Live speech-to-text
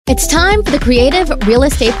It's time for the Creative Real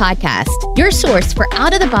Estate Podcast, your source for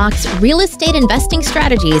out-of-the-box real estate investing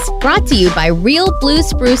strategies, brought to you by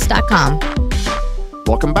realbluespruce.com.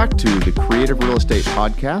 Welcome back to the Creative Real Estate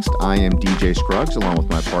Podcast. I am DJ Scruggs, along with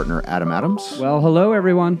my partner, Adam Adams. Well, hello,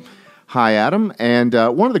 everyone. Hi, Adam. And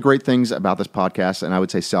one of the great things about this podcast, and I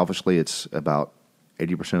would say selfishly, it's about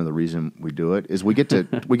 80% of the reason we do it, is we get to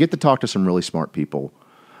talk to some really smart people.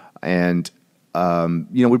 And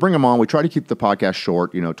we bring them on. We try to keep the podcast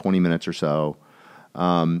short, 20 minutes or so.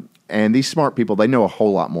 And these smart people, they know a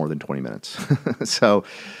whole lot more than 20 minutes. So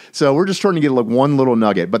we're just trying to get one little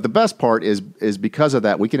nugget. But the best part is because of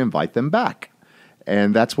that, we can invite them back.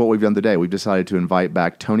 And that's what we've done today. We've decided to invite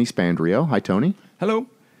back Tony Spandrio. Hi, Tony. Hello.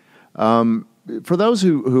 For those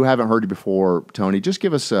who haven't heard you before, Tony, just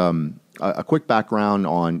give us a quick background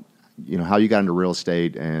on how you got into real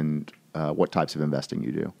estate and what types of investing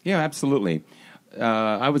you do. Yeah, absolutely.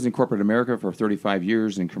 I was in corporate America for 35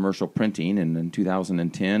 years in commercial printing, and in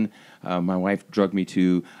 2010, my wife drugged me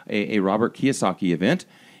to a Robert Kiyosaki event,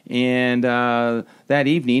 and that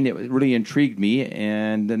evening, it really intrigued me,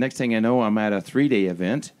 and the next thing I know, I'm at a 3-day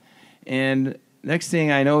event, and next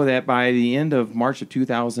thing I know that by the end of March of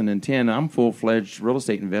 2010, I'm a full-fledged real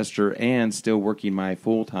estate investor and still working my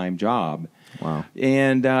full-time job. Wow.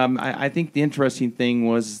 And I think the interesting thing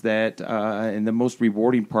was that, and the most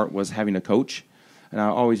rewarding part was having a coach. And I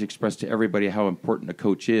always express to everybody how important a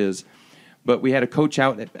coach is. But we had a coach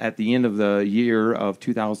out at the end of the year of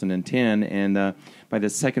 2010, and by the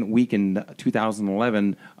second week in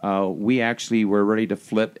 2011, we actually were ready to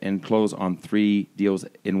flip and close on 3 deals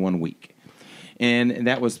in 1 week. And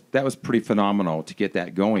that was pretty phenomenal to get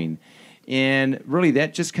that going. And really,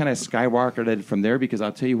 that just kind of skyrocketed from there, because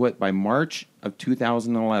I'll tell you what, by March of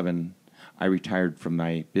 2011, I retired from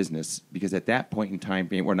my business, because at that point in time,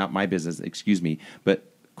 or not my business, excuse me, but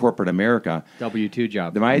corporate America. W-2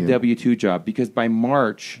 job. My W-2 job, because by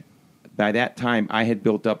March, by that time, I had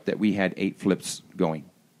built up that we had 8 flips going.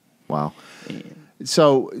 Wow.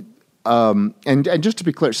 So, and just to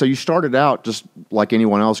be clear, so you started out just like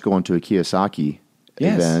anyone else going to a Kiyosaki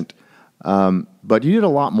event. But you did a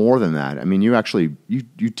lot more than that. I mean, you actually you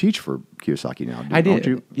teach for Kiyosaki now. Don't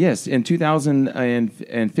you? Yes, in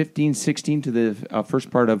 2015, 16 to the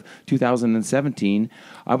first part of 2017,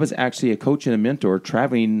 I was actually a coach and a mentor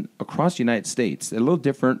traveling across the United States. A little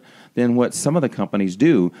different than what some of the companies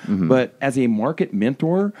do, but as a market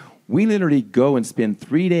mentor, we literally go and spend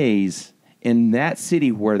 3 days in that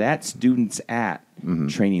city where that student's at,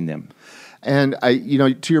 training them. And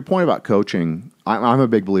to your point about coaching, I'm a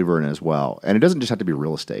big believer in it as well. And it doesn't just have to be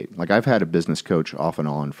real estate. Like, I've had a business coach off and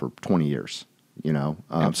on for 20 years.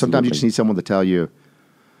 Sometimes you just need someone to tell you,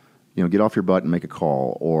 get off your butt and make a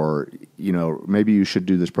call, or maybe you should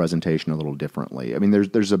do this presentation a little differently. I mean,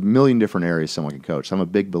 there's a million different areas someone can coach. So I'm a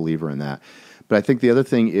big believer in that. But I think the other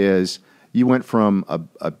thing is, you went from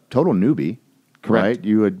a total newbie. Correct. Right?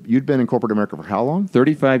 You'd been in corporate America for how long?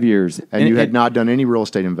 35 years. And you had not done any real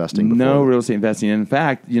estate investing before? No real estate investing. In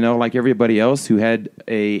fact, like everybody else who had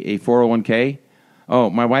a 401k,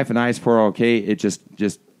 my wife and I's 401k, it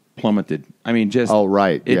just plummeted. I mean, it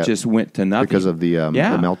just went to nothing. Because of the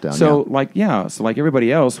meltdown. So like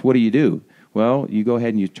everybody else, what do? Well, you go ahead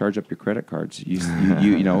and you charge up your credit cards. You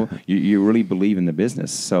really believe in the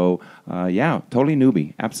business. So, totally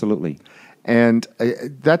newbie. Absolutely. And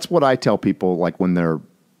that's what I tell people, like when they're,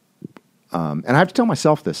 and I have to tell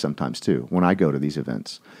myself this sometimes too, when I go to these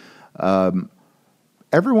events.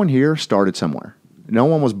 Everyone here started somewhere. No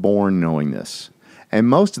one was born knowing this. And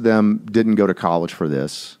most of them didn't go to college for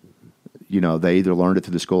this. They either learned it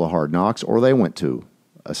through the School of Hard Knocks or they went to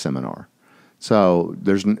a seminar. So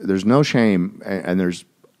there's no shame, and there's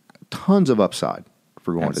tons of upside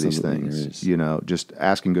for going to these things. Just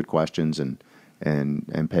asking good questions and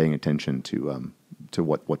paying attention to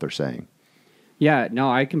what they're saying. Yeah,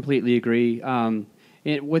 no, I completely agree.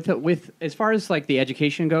 With as far as like the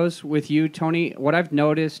education goes with you, Tony, what I've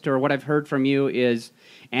noticed or what I've heard from you is,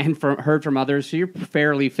 and heard from others, so you're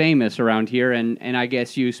fairly famous around here, and I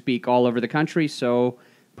guess you speak all over the country, so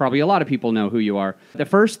probably a lot of people know who you are. The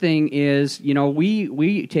first thing is,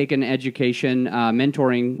 we take an education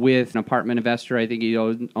mentoring with an apartment investor. I think he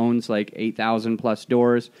owns like 8,000 plus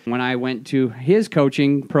doors. When I went to his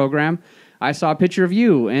coaching program, I saw a picture of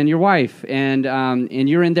you and your wife, and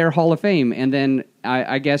you're in their Hall of Fame. And then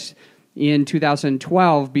I guess in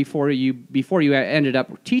 2012, before you ended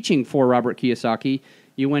up teaching for Robert Kiyosaki,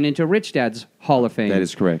 you went into Rich Dad's Hall of Fame. That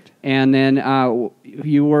is correct. And then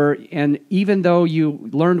and even though you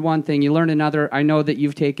learned one thing, you learned another. I know that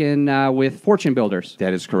you've taken with Fortune Builders.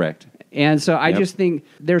 That is correct. And so I Yep. just think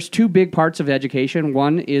there's two big parts of education.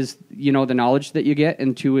 One is, the knowledge that you get,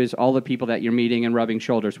 and two is all the people that you're meeting and rubbing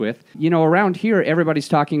shoulders with. Around here, everybody's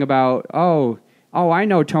talking about, oh, I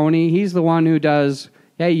know Tony. He's the one who does,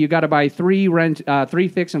 hey, you got to buy three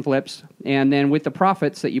fix and flips, and then with the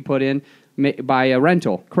profits that you put in, buy a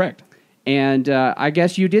rental. Correct. And I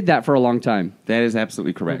guess you did that for a long time. That is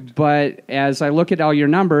absolutely correct. But as I look at all your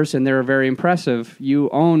numbers, and they're very impressive, you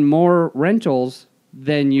own more rentals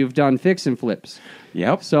than you've done fix and flips.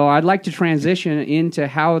 Yep. So I'd like to transition into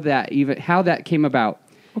how that came about.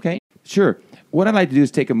 Okay. Sure. What I'd like to do is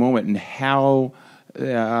take a moment and how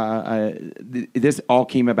this all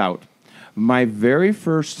came about. My very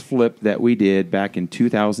first flip that we did back in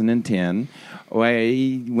 2010,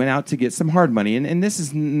 I went out to get some hard money, and this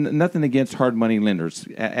is nothing against hard money lenders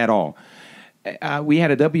at all. We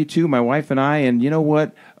had a W-2, my wife and I, and you know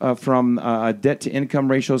what? From a debt-to-income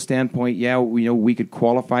ratio standpoint, we could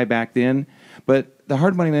qualify back then. But the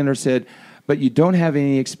hard money lender said, but you don't have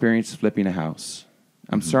any experience flipping a house.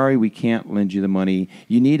 I'm sorry, we can't lend you the money.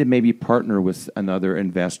 You need to maybe partner with another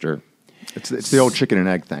investor. It's the old chicken and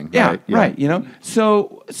egg thing. Yeah, right. right.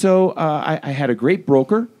 So I had a great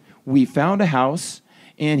broker. We found a house.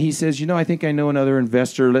 And he says, I think I know another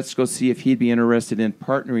investor. Let's go see if he'd be interested in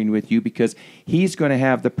partnering with you because he's going to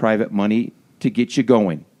have the private money to get you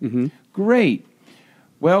going. Mm-hmm. Great.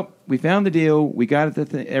 Well, we found the deal. We got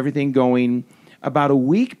everything going. About a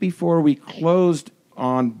week before we closed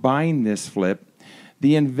on buying this flip,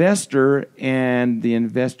 the investor and the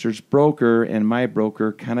investor's broker and my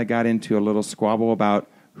broker kind of got into a little squabble about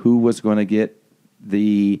who was going to get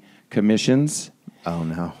the commissions. Oh,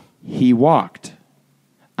 no. He walked.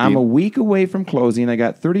 I'm a week away from closing. I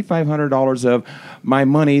got $3,500 of my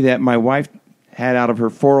money that my wife had out of her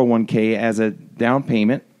 401k as a down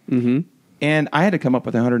payment. Mm-hmm. And I had to come up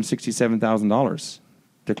with $167,000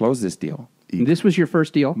 to close this deal. This was your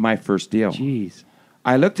first deal? My first deal. Jeez.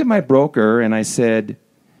 I looked at my broker and I said,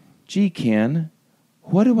 gee, Ken,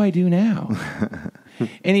 what do I do now?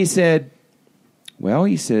 And he said,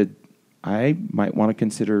 I might want to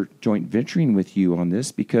consider joint venturing with you on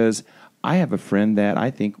this because I have a friend that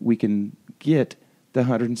I think we can get the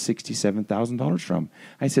 $167,000 from.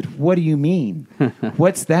 I said, what do you mean?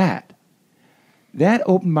 What's that? That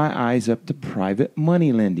opened my eyes up to private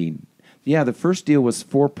money lending. Yeah, the first deal was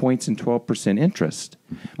 4 points and 12% interest.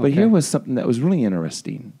 But here was something that was really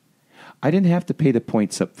interesting. I didn't have to pay the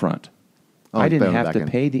points up front. I didn't have to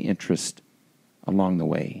pay the interest along the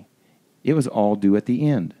way. It was all due at the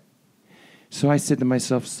end. So I said to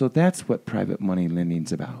myself, so that's what private money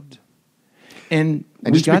lending's about. And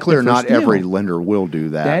just to be clear, not every lender will do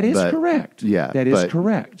that. That is correct. Yeah, that is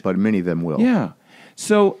correct. But many of them will. Yeah.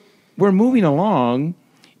 So we're moving along,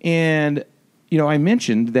 and I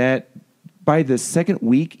mentioned that by the second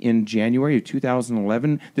week in January of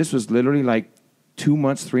 2011, this was literally like 2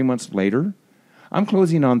 months, 3 months later, I'm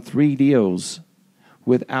closing on 3 deals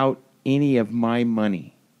without any of my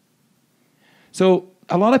money. So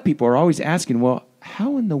a lot of people are always asking, well,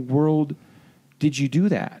 how in the world did you do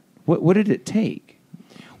that? What did it take?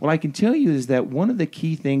 Well, I can tell you is that one of the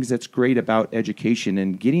key things that's great about education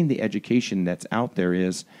and getting the education that's out there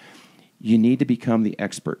is you need to become the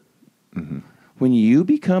expert. Mm-hmm. When you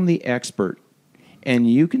become the expert and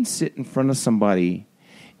you can sit in front of somebody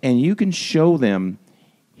and you can show them,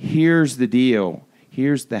 here's the deal,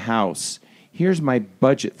 here's the house, here's my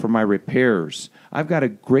budget for my repairs, I've got a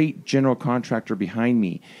great general contractor behind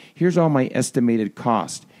me, here's all my estimated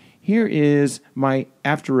cost, here is my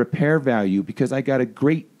after repair value because I got a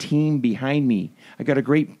great team behind me, I got a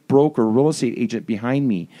great broker, real estate agent behind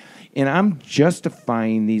me, and I'm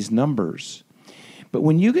justifying these numbers. But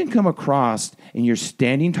when you can come across and you're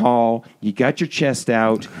standing tall, you got your chest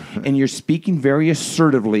out, and you're speaking very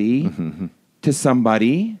assertively to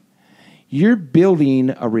somebody, you're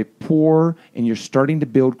building a rapport and you're starting to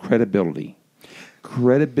build credibility.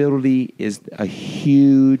 Credibility is a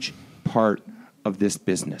huge part of this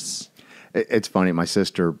business. It's funny. My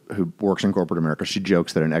sister, who works in corporate America, she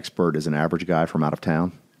jokes that an expert is an average guy from out of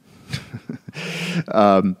town.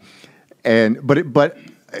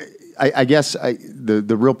 I guess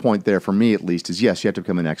the real point there for me, at least, is yes, you have to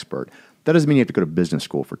become an expert. That doesn't mean you have to go to business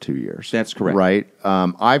school for 2 years. That's correct. Right?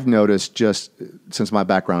 I've noticed just since my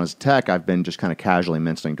background as tech, I've been just kind of casually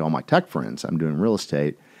mentioning to all my tech friends, I'm doing real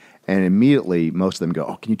estate. And immediately, most of them go,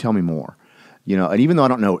 oh, can you tell me more? And even though I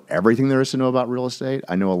don't know everything there is to know about real estate,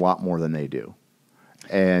 I know a lot more than they do.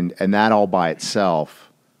 And that all by itself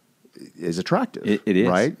is attractive. It is.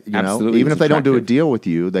 Right? Absolutely. Even if they don't do a deal with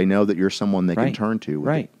you, they know that you're someone they can turn to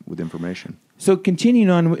with information. So continuing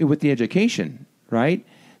on with the education, right?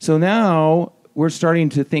 So now we're starting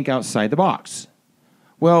to think outside the box.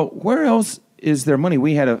 Well, where else is there money?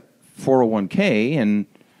 We had a 401k, and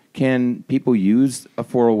can people use a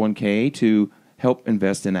 401k to help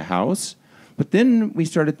invest in a house? But then we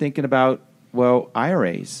started thinking about, well,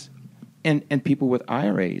 IRAs and people with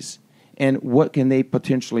IRAs, and what can they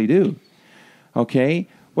potentially do? Okay,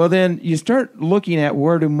 well, then you start looking at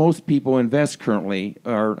where do most people invest currently,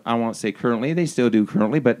 or I won't say currently, they still do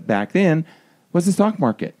currently, but back then was the stock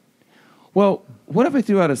market. Well, what if I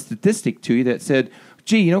threw out a statistic to you that said,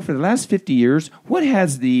 gee, for the last 50 years, what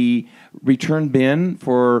has the return been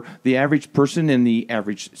for the average person in the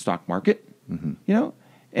average stock market?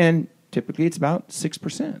 And typically it's about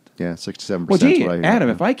 6%. Yeah, 6 to 7%. Well, gee, what I hear. Adam,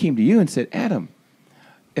 if I came to you and said, Adam,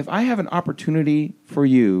 if I have an opportunity for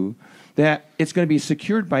you that it's going to be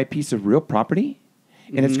secured by a piece of real property,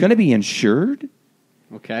 and it's going to be insured,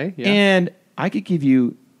 Okay. Yeah. and I could give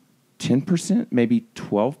you 10%, maybe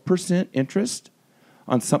 12% interest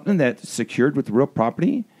on something that's secured with real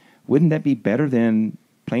property, wouldn't that be better than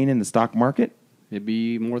playing in the stock market? It'd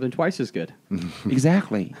be more than twice as good.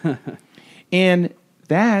 Exactly. And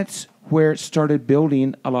that's where it started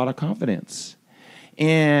building a lot of confidence.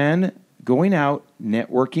 And going out,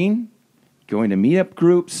 networking, going to meetup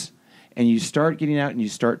groups, and you start getting out and you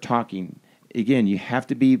start talking. Again, you have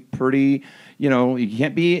to be pretty, you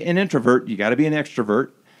can't be an introvert. You got to be an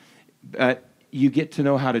extrovert. But you get to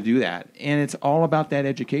know how to do that. And it's all about that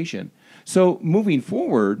education. So moving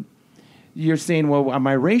forward, you're saying, well,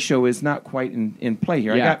 my ratio is not quite in play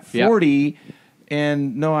here. Yeah, I got 40,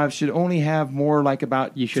 and no, I should only have more like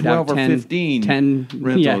about You should 12 have or 10 15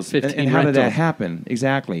 rentals. Yeah, 15 and how did that rentals. happen?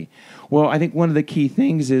 Exactly. Well, I think one of the key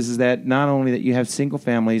things is that not only that you have single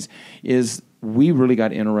families, is we really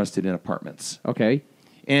got interested in apartments. Okay.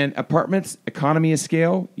 And apartments, economy of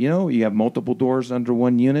scale, you have multiple doors under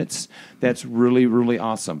one units. That's really, really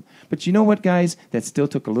awesome. But you know what, guys? That still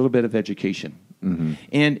took a little bit of education.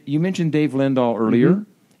 And you mentioned Dave Lindahl earlier.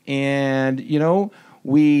 And,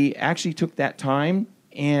 we actually took that time,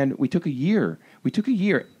 and we took a year.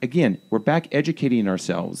 Again, we're back educating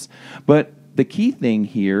ourselves. But the key thing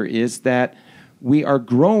here is that we are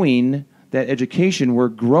growing that education. We're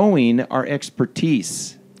growing our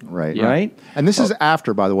expertise. Right. Yeah. Right? And this is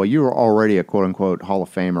after, by the way, you were already a quote-unquote Hall of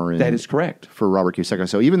Famer. That is correct. For Robert Cusack.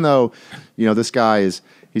 So even though, this guy he's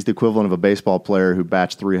the equivalent of a baseball player who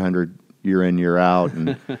bats 300 year in, year out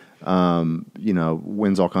and,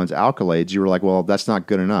 wins all kinds of accolades, you were like, well, that's not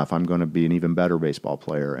good enough. I'm going to be an even better baseball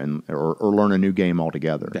player or learn a new game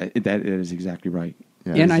altogether. That is exactly right.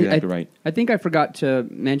 Yeah. And That's exactly right. I think I forgot to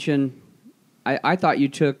mention, I thought you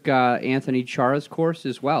took Anthony Chara's course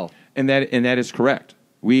as well. And that is correct.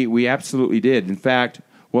 We absolutely did. In fact,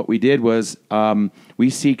 what we did was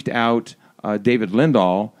we seeked out David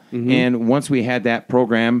Lindahl, and once we had that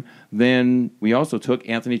program, then we also took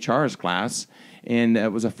Anthony Chara's class, and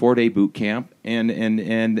it was a 4-day boot camp.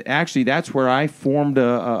 And actually, that's where I formed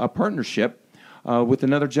a partnership with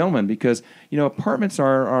another gentleman, because apartments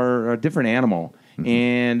are a different animal.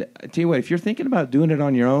 And I tell you what, if you're thinking about doing it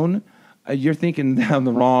on your own, you're thinking down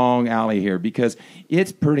the wrong alley here, because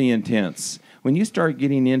it's pretty intense. When you start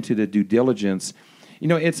getting into the due diligence,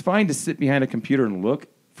 it's fine to sit behind a computer and look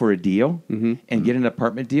for a deal and get an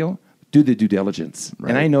apartment deal. Do the due diligence. Right.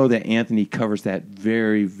 And I know that Anthony covers that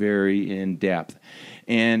very, very in depth.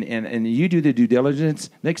 And you do the due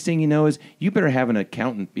diligence, next thing you know is you better have an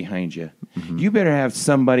accountant behind you. You better have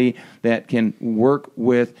somebody that can work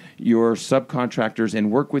with your subcontractors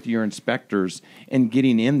and work with your inspectors and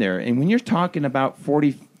getting in there. And when you're talking about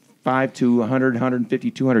 45 to 100,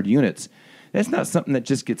 150, 200 units, that's not something that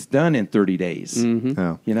just gets done in 30 days.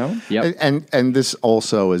 Yeah. Yep. And this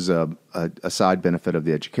also is a side benefit of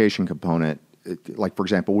the education component. Like, for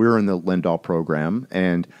example, we're in the Lindahl program,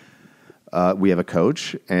 and we have a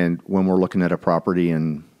coach. And when we're looking at a property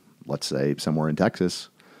in, let's say, somewhere in Texas,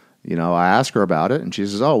 I ask her about it, and she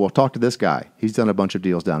says, oh, well, talk to this guy. He's done a bunch of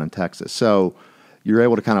deals down in Texas. So you're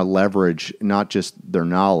able to kind of leverage not just their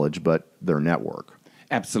knowledge, but their network.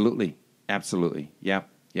 Absolutely. Yep.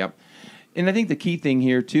 And I think the key thing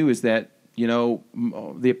here, too, is that,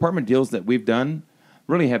 the apartment deals that we've done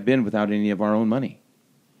really have been without any of our own money.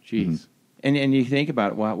 Jeez. And you think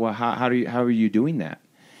about, well, how are you doing that?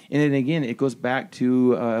 And then again, it goes back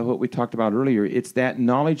to what we talked about earlier. It's that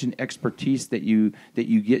knowledge and expertise that you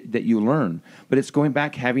get, that you learn. But it's going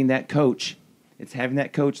back, having that coach. It's having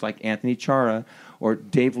that coach like Anthony Chara or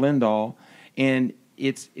Dave Lindahl, and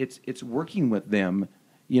it's working with them,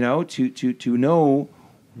 to know,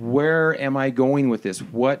 where am I going with this?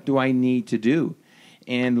 What do I need to do?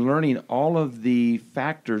 And learning all of the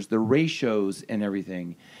factors, the ratios and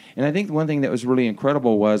everything. And I think one thing that was really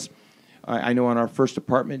incredible was I know on our first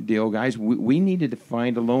apartment deal, guys, we needed to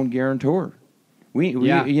find a loan guarantor.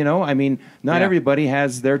 We I mean, not everybody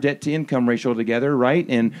has their debt to income ratio together, right?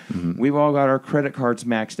 And we've all got our credit cards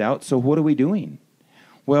maxed out. So what are we doing?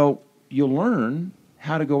 Well, you'll learn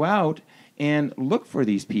how to go out and look for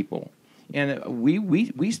these people. And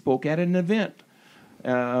we spoke at an event.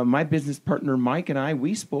 My business partner, Mike, and I,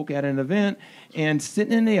 we spoke at an event, and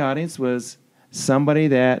sitting in the audience was somebody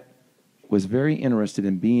that was very interested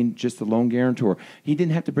in being just a loan guarantor. He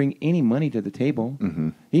didn't have to bring any money to the table.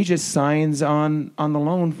 He just signs on the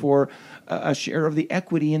loan for a share of the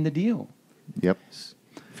equity in the deal. Yep.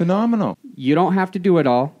 Phenomenal. You don't have to do it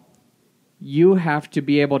all. You have to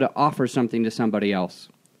be able to offer something to somebody else.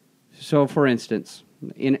 So, for instance,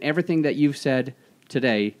 in everything that you've said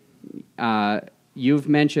today, you've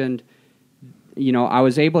mentioned, I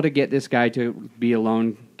was able to get this guy to be a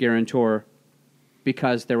loan guarantor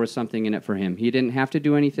because there was something in it for him. He didn't have to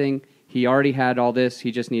do anything. He already had all this.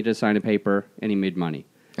 He just needed to sign a paper, and he made money.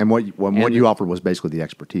 And what you offered was basically the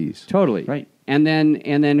expertise. Totally. Right. And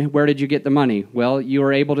then where did you get the money? Well, you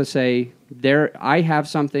were able to say, I have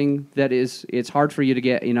something that it's hard for you to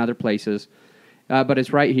get in other places, but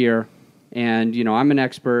it's right here, and I'm an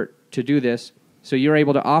expert to do this. So you're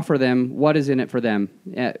able to offer them what is in it for them,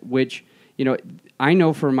 which I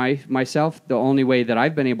know for myself, the only way that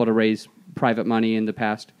I've been able to raise private money in the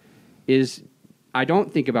past is I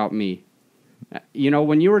don't think about me.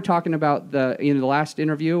 When you were talking about in the last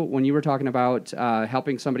interview, when you were talking about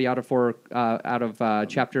helping somebody out of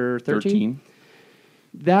chapter 13,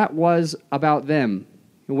 that was about them.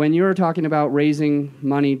 When you were talking about raising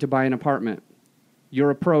money to buy an apartment, your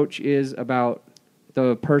approach is about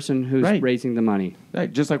the person who's raising the money.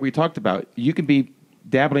 Right. Just like we talked about, you could be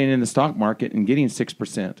dabbling in the stock market and getting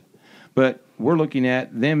 6%. But we're looking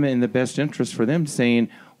at them in the best interest for them, saying,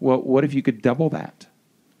 well, what if you could double that?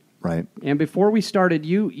 Right. And before we started,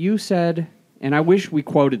 you said, and I wish we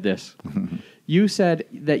quoted this, you said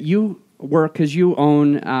that you work because you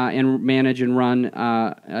own and manage and run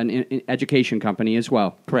an education company as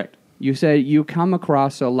well. Correct. You said you come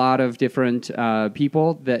across a lot of different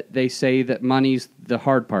people that they say that money's the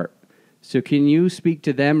hard part. So can you speak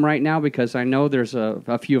to them right now? Because I know there's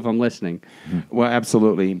a few of them listening. Well,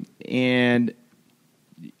 absolutely. And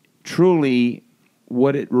truly,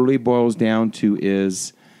 what it really boils down to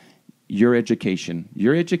is your education.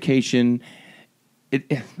 Your education,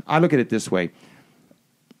 I look at it this way.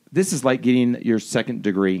 This is like getting your second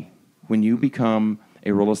degree when you become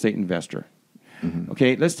a real estate investor.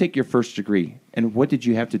 Okay, let's take your first degree. And what did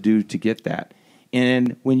you have to do to get that?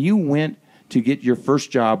 And when you went to get your first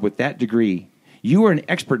job with that degree, you were an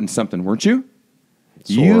expert in something, weren't you?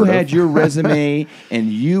 You had your resume,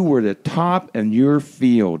 and you were the top in your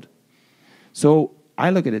field. So I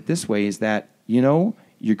look at it this way, is that,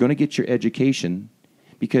 you're going to get your education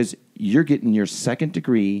because you're getting your second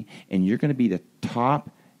degree, and you're going to be the top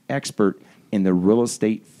expert in the real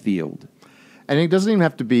estate field. And it doesn't even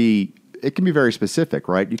have to be, it can be very specific,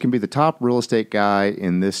 right? You can be the top real estate guy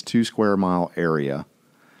in this 2 square mile area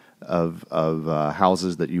of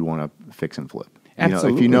houses that you want to fix and flip.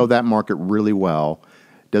 Absolutely. If you know that market really well,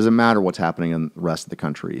 doesn't matter what's happening in the rest of the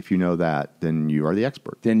country. If you know that, then you are the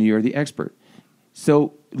expert.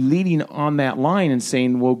 So leading on that line and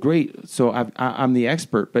saying, well, great, so I'm the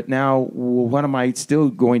expert, but now what am I still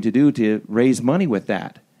going to do to raise money with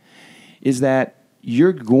that? Is that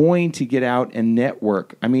you're going to get out and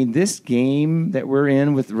network. I mean, this game that we're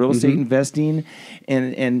in with real estate investing,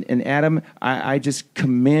 and Adam, I just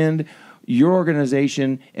commend your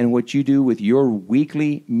organization and what you do with your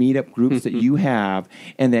weekly meetup groups that you have,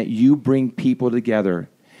 and that you bring people together.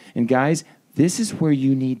 And guys, this is where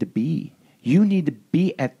you need to be. You need to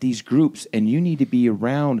be at these groups, and you need to be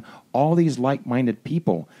around all these like-minded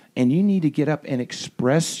people, and you need to get up and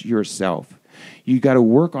express yourself. You got to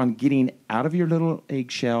work on getting out of your little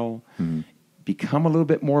eggshell, become a little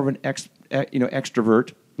bit more of an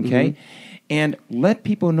extrovert, okay, and let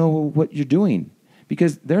people know what you're doing.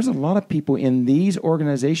 Because there's a lot of people in these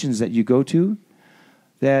organizations that you go to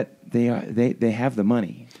that they have the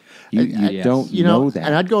money. You don't know that.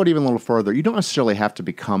 And I'd go even a little further. You don't necessarily have to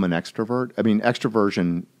become an extrovert. I mean,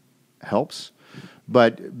 extroversion helps,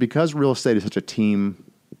 but because real estate is such a team,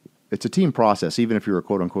 it's a team process. Even if you're a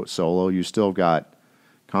quote unquote solo, you still got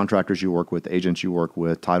contractors you work with, agents you work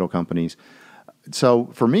with, title companies. So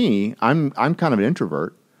for me, I'm kind of an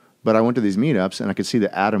introvert, but I went to these meetups and I could see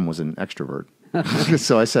that Adam was an extrovert.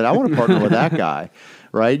 So I said, I want to partner with that guy,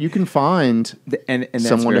 right? You can find and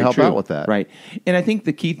someone to help out with that. Right. And I think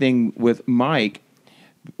the key thing with Mike,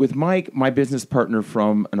 with Mike, my business partner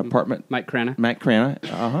from an apartment, Mike Crana. Matt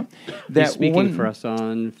Crana, He's speaking for us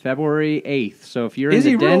on February 8th. So if you're in Is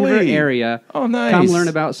the he Denver really? area, Oh, nice. come learn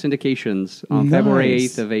about syndications on February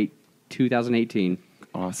Nice. 8th of 2018.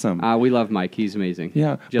 Awesome. We love Mike. He's amazing.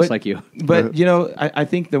 Yeah, Just like you. But I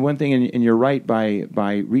think the one thing, and you're right,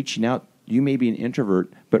 by reaching out, you may be an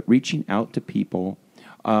introvert, but reaching out to people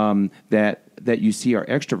that you see are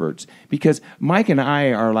extroverts, because Mike and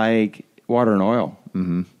I are like water and oil,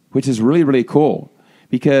 which is really, really cool.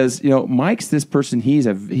 Because Mike's this person. He's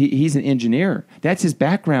an engineer. That's his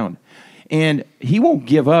background, and he won't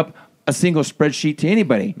give up a single spreadsheet to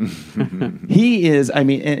anybody. He is, I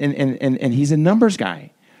mean, and he's a numbers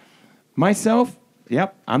guy. Myself,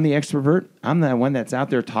 yep, I'm the extrovert. I'm the one that's out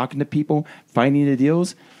there talking to people, finding the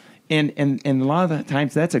deals. And a lot of the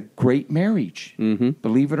times that's a great marriage,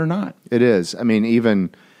 believe it or not. It is. I mean,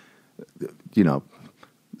 even,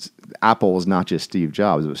 Apple was not just Steve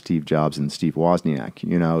Jobs. It was Steve Jobs and Steve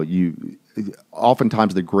Wozniak.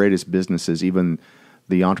 Oftentimes the greatest businesses, even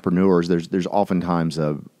the entrepreneurs, there's oftentimes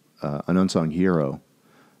an unsung hero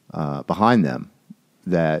behind them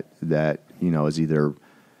that is either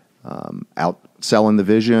out selling the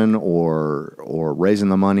vision or raising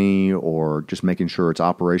the money or just making sure it's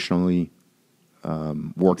operationally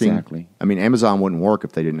working. Exactly. I mean, Amazon wouldn't work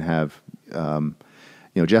if they didn't have.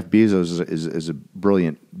 Jeff Bezos is a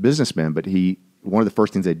brilliant businessman, but one of the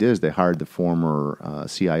first things they did is they hired the former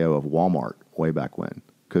CIO of Walmart way back when,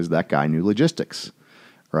 because that guy knew logistics,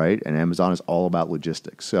 right? And Amazon is all about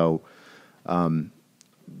logistics. So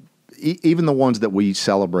even the ones that we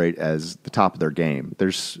celebrate as the top of their game,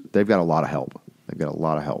 they've got a lot of help. They've got a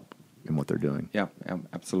lot of help in what they're doing. Yeah,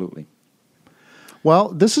 absolutely. Well,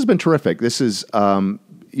 this has been terrific. This is,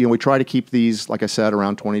 we try to keep these, like I said,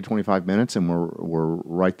 around 20, 25 minutes, and we're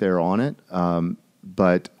right there on it.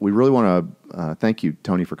 But we really want to thank you,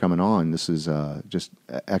 Tony, for coming on. This is just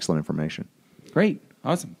excellent information. Great.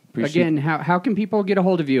 Awesome. Appreciate Again, how can people get a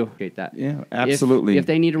hold of you? That. Yeah, absolutely. If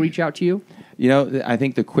they need to reach out to you? I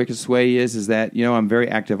think the quickest way is that, I'm very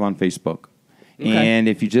active on Facebook. Okay. And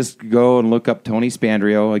if you just go and look up Tony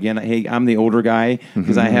Spandrio, again, hey, I'm the older guy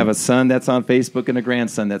because I have a son that's on Facebook and a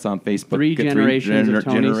grandson that's on Facebook. Three generations of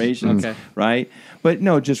Tonys. Generations, okay. Right? But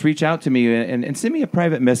no, just reach out to me and send me a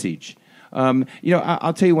private message. I'll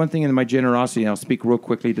tell you one thing in my generosity, and I'll speak real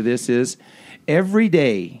quickly to this, is every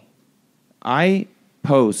day I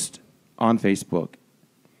post on Facebook,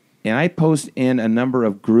 and I post in a number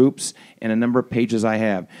of groups and a number of pages I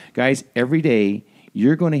have. Guys, every day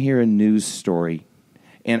you're going to hear a news story.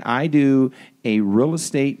 And I do a real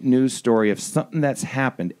estate news story of something that's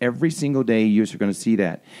happened. Every single day you're going to see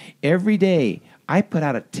that. Every day I put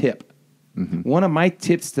out a tip. One of my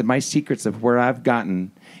tips to my secrets of where I've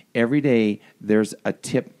gotten, every day there's a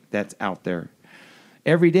tip that's out there.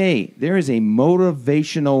 Every day there is a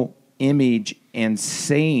motivational image and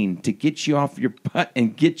saying to get you off your butt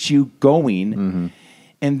and get you going.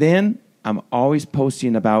 And then I'm always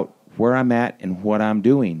posting about where I'm at and what I'm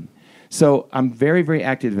doing. So I'm very, very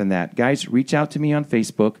active in that. Guys, reach out to me on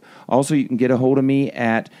Facebook. Also, you can get a hold of me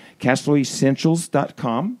at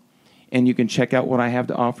cashflowessentials.com, and you can check out what I have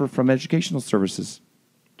to offer from educational services.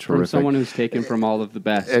 From Terrific. someone who's taken from all of the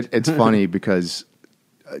best. It's funny because,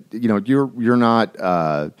 you're not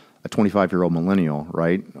a 25-year-old millennial,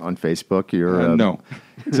 right? On Facebook, you're no.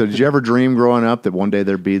 So did you ever dream growing up that one day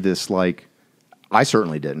there'd be this, I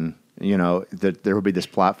certainly didn't, that there would be this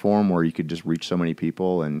platform where you could just reach so many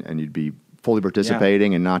people and you'd be fully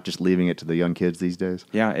participating and not just leaving it to the young kids these days?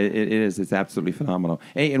 Yeah, it is. It's absolutely phenomenal.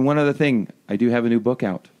 Hey, and one other thing, I do have a new book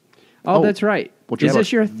out. Oh, that's right. Is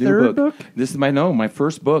this your third book? This is my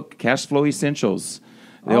first book, Cash Flow Essentials.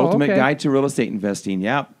 The Ultimate Guide to Real Estate Investing.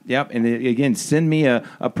 Yep. And again, send me a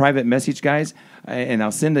private message, guys, and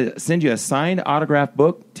I'll send you a signed autograph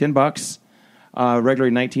book, $10,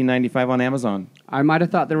 regularly $19.95 on Amazon. I might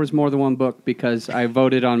have thought there was more than one book because I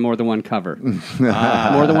voted on more than one cover.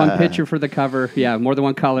 More than one picture for the cover. Yeah, more than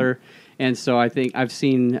one color. And so I think I've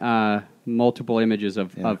seen multiple images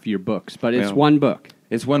of your books, but it's one book.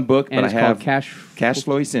 It's one book, and but it's I have called Cash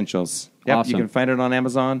Flow Essentials. Yep, Awesome. You can find it on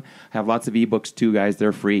Amazon. I have lots of ebooks too, guys.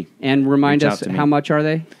 They're free. And remind Reach us, out to me. how much are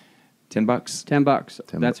they? $10.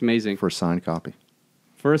 $10. That's amazing. For a signed copy.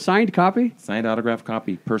 For a signed copy? Signed autograph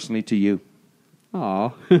copy, personally to you.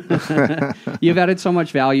 Oh, you've added so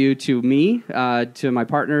much value to me, to my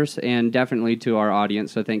partners, and definitely to our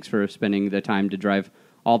audience. So thanks for spending the time to drive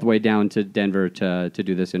all the way down to Denver to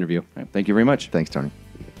do this interview. Right, thank you very much. Thanks, Tony.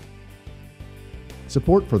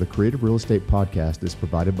 Support for the Creative Real Estate Podcast is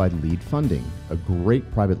provided by Lead Funding, a great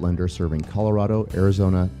private lender serving Colorado,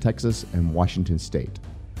 Arizona, Texas, and Washington State.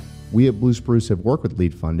 We at Blue Spruce have worked with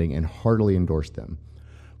Lead Funding and heartily endorse them.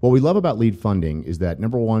 What we love about Lead Funding is that,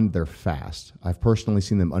 number one, they're fast. I've personally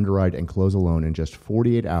seen them underwrite and close a loan in just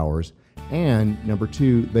 48 hours. And number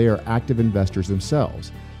two, they are active investors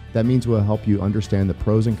themselves. That means we'll help you understand the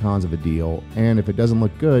pros and cons of a deal, and if it doesn't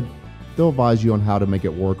look good, they'll advise you on how to make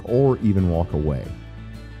it work or even walk away.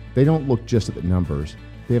 They don't look just at the numbers.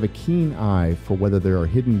 They have a keen eye for whether there are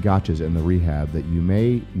hidden gotchas in the rehab that you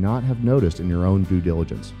may not have noticed in your own due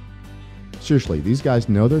diligence. Seriously, these guys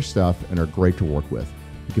know their stuff and are great to work with.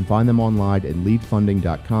 You can find them online at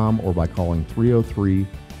leadfunding.com or by calling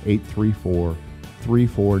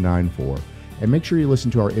 303-834-3494. And make sure you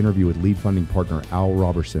listen to our interview with Lead Funding partner Al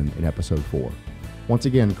Robertson in episode 4. Once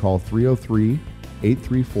again, call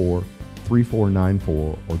 303-834-3494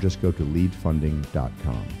 or just go to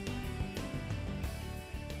leadfunding.com.